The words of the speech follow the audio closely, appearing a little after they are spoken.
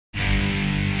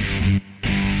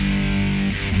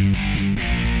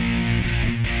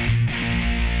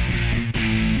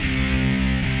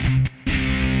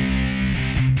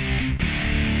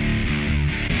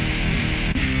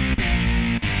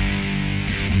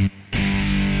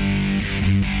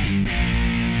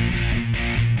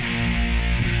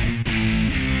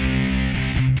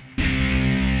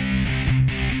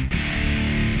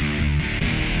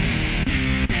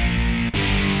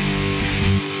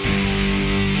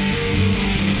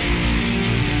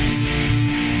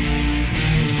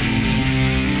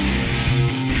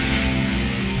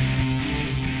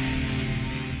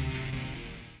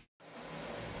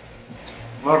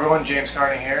everyone, James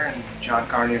Carney here, and John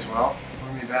Carney as well. We're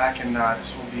going to be back, and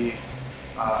this will be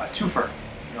a twofer.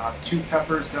 You'll have two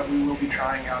peppers that we will be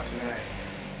trying out today.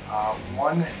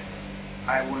 One,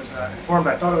 I was informed,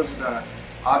 I thought it was the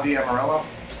Aji Limon,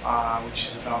 which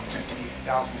is about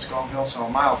 50,000 Scoville, so a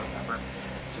milder pepper.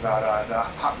 It's about the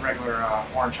hot regular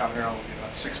orange habanero will be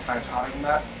about 6 times hotter than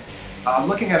that.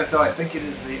 Looking at it though, I think it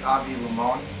is the Aji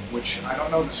Limon, which I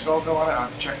don't know the Scoville on it. I'll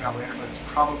have to check it out later, but it's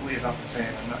probably about the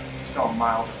same. It's still a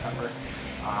milder pepper,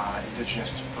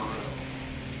 indigenous to Peru.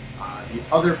 The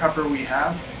other pepper we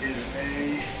have is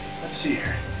a, let's see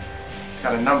here, it's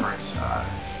got a number. It's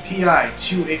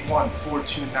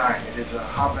PI281429. It is a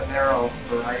habanero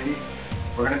variety.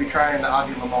 We're going to be trying the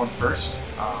Aji Limon first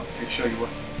to show you what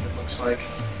it looks like.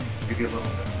 Give you a little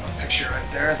bit of a picture right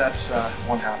there. That's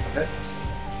one half of it,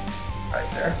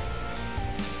 right there.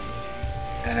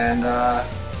 And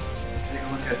take a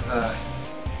look at the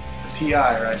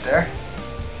PI right there.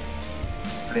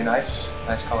 Pretty nice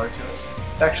color to it.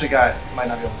 It's actually got, you might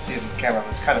not be able to see it in the camera,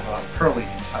 but it's kind of a pearly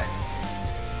type,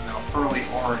 pearly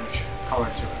orange color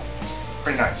to it.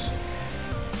 Pretty nice.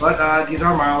 But these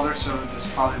are milder, so this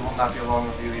probably will not be a long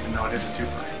review, even though it is a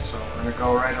twofer. So we're going to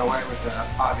go right away with the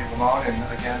Aji Limon, and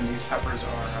again, these peppers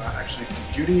are actually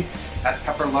from Judy at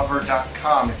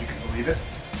pepperlover.com, if you can believe it.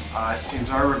 It seems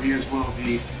our reviews will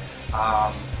be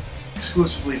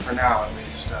exclusively, for now at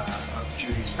least, of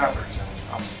Judy's peppers, and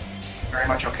I'm very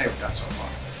much okay with that so far.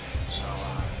 So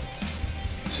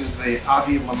this is the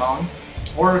Aji Limon,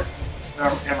 or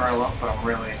Amarillo, but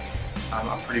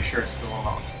I'm pretty sure it's the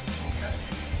Limon. Okay.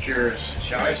 Cheers.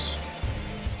 Cheers.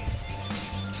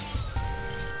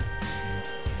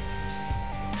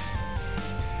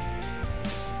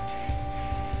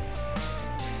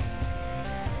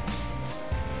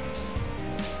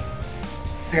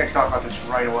 I think I can talk about this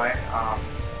right away.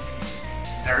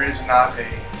 There is not a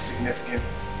significant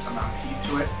amount of heat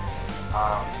to it.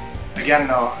 Again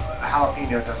though, a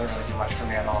jalapeno doesn't really do much for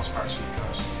me at all as far as heat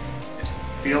goes. It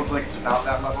feels like it's about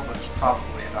that level, but it's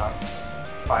probably about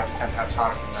 5 to 10 times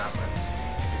hotter than that, but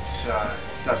it's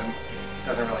doesn't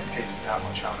really taste that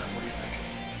much hotter. What do you think?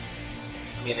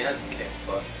 I mean, it has a kick,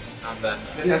 but not that.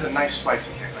 It has a nice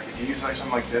spicy kick. Like if you use like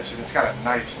something like this, and it's got a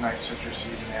nice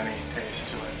citrusy, banana-y taste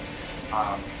to it.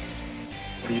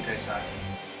 What do you taste that?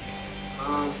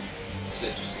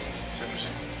 Citrusy.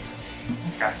 Citrusy.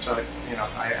 Okay, so I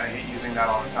hate using that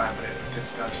all the time, but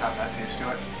this does have that taste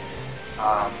to it.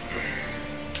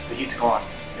 The heat's gone.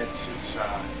 It's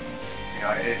a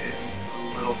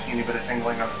little teeny bit of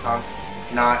tingling on the tongue.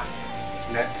 It's not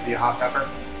meant to be a hot pepper,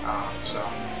 so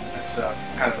that's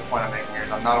kind of the point I'm making here.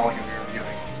 Is I'm not only going to be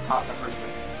reviewing hot peppers, but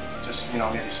just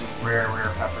maybe some rare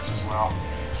peppers as well.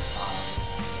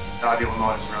 The Aji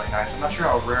Limon is really nice. I'm not sure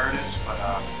how rare it is, but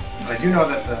I do know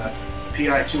that the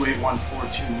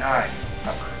PI281429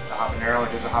 pepper, the habanero,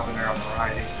 it is a habanero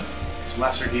variety. It's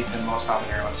lesser heat than most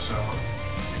habaneros, so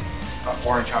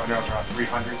orange habaneros are around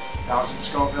 300,000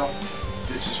 Scoville.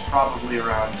 This is probably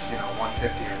around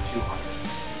 150 or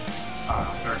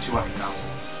 200, or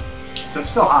 200,000. So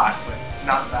it's still hot, but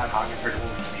not that hot compared to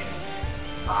what we've been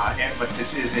eating. But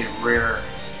this is a rare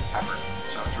pepper,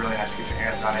 so it's really nice to get your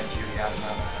hands on it. Judy has it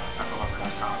on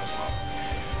pepperlover.com as well.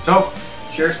 So,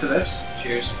 cheers to this.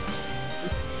 Cheers.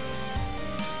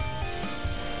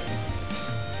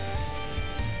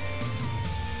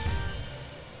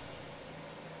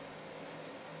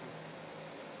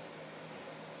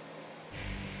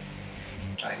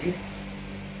 Chinese.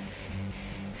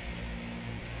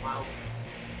 Wow.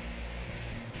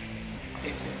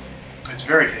 Tasty. It's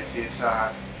very tasty. It's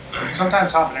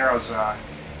sometimes habaneros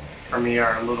for me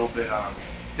are a little bit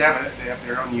they have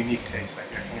their own unique taste. Like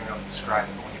I can't even really describe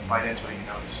it, but when you bite into it, you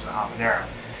know this is a habanero.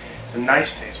 It's a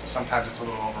nice taste, but sometimes it's a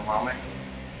little overwhelming.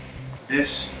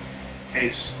 This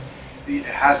tastes, it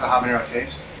has the habanero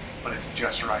taste, but it's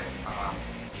just right.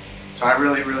 So I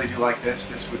really do like this.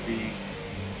 This would be,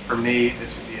 for me,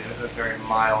 this would be a very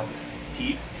mild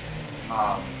heat.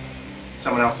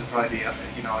 Someone else would probably be a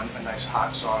nice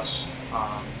hot sauce,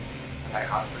 a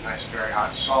nice very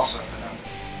hot salsa for them.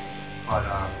 But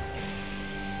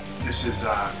this is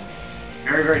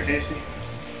very tasty.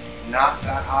 Not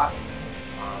that hot.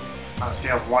 On a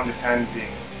scale of 1 to 10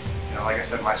 being, like I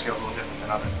said, my scale is a little different than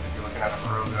others. If you're looking at a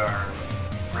Maruga or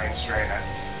grain strain at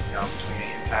between 8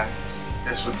 and 10,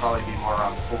 this would probably be more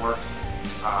around 4.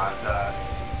 The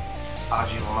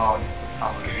Aji Limon would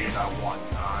probably be about 1.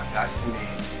 That to me,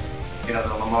 the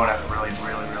Limon has a really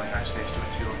nice taste to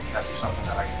it too. That'd be something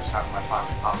that I could just have in my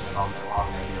pocket, pop it all day long,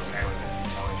 and be okay with it.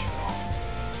 No issue at all.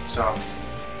 So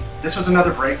this was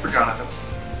another break for Jonathan.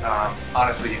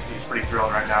 Honestly, he's pretty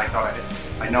thrilled right now. He thought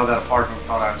I know that a part of him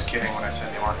thought I was kidding when I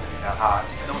said they weren't going to be that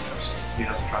hot. I don't trust you. He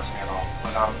doesn't trust me at all.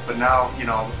 But now, you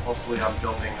know, hopefully I'm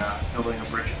building a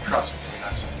bridge of trust between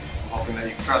us, and I'm hoping that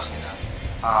you can trust me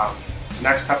now. The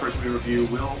next peppers we review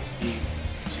will be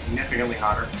significantly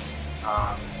hotter,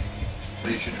 so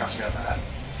you should trust me on that.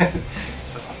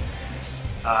 So,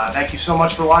 thank you so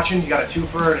much for watching. You got a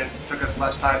twofer, and it took us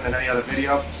less time than any other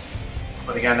video.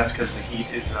 But again, that's because the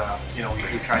heat is, you know, we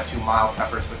tried 2 mild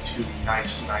peppers with 2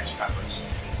 nice peppers.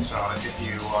 So if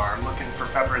you are looking for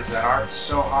peppers that aren't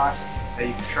so hot that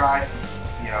you can try,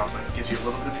 you know, but it gives you a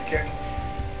little bit of a kick,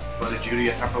 go to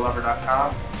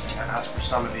Judy@pepperlover.com and ask for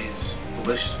some of these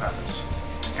delicious peppers.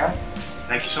 Okay?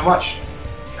 Thank you so much.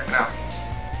 Check it out.